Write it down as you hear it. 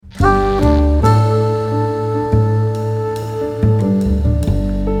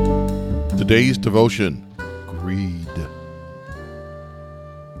Today's devotion, greed.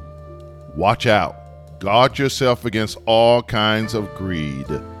 Watch out. Guard yourself against all kinds of greed.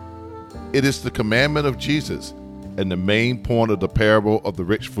 It is the commandment of Jesus and the main point of the parable of the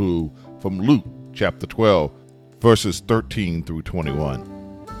rich fool from Luke chapter 12, verses 13 through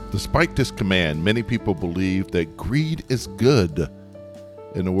 21. Despite this command, many people believe that greed is good.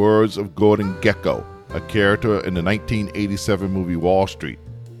 In the words of Gordon Gekko, a character in the 1987 movie Wall Street,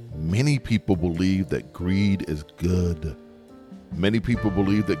 many people believe that greed is good. Many people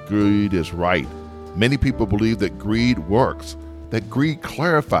believe that greed is right. Many people believe that greed works, that greed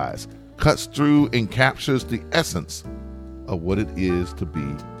clarifies, cuts through, and captures the essence of what it is to be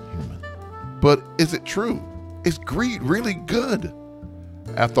human. But is it true? Is greed really good?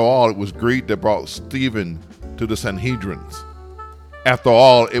 After all, it was greed that brought Stephen to the Sanhedrins. After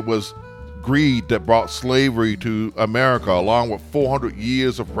all, it was greed that brought slavery to America, along with 400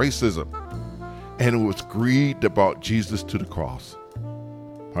 years of racism. And it was greed that brought Jesus to the cross.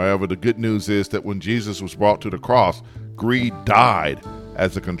 However, the good news is that when Jesus was brought to the cross, greed died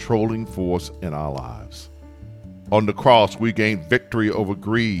as a controlling force in our lives. On the cross, we gained victory over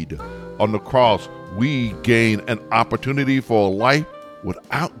greed. On the cross, we gain an opportunity for a life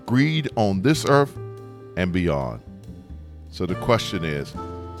without greed on this earth and beyond. So the question is,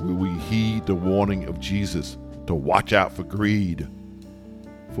 will we heed the warning of Jesus to watch out for greed?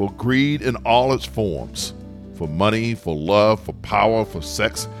 For greed in all its forms, for money, for love, for power, for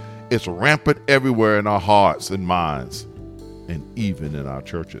sex, it's rampant everywhere in our hearts and minds, and even in our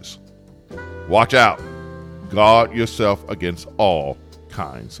churches. Watch out. Guard yourself against all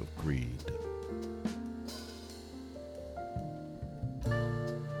kinds of greed.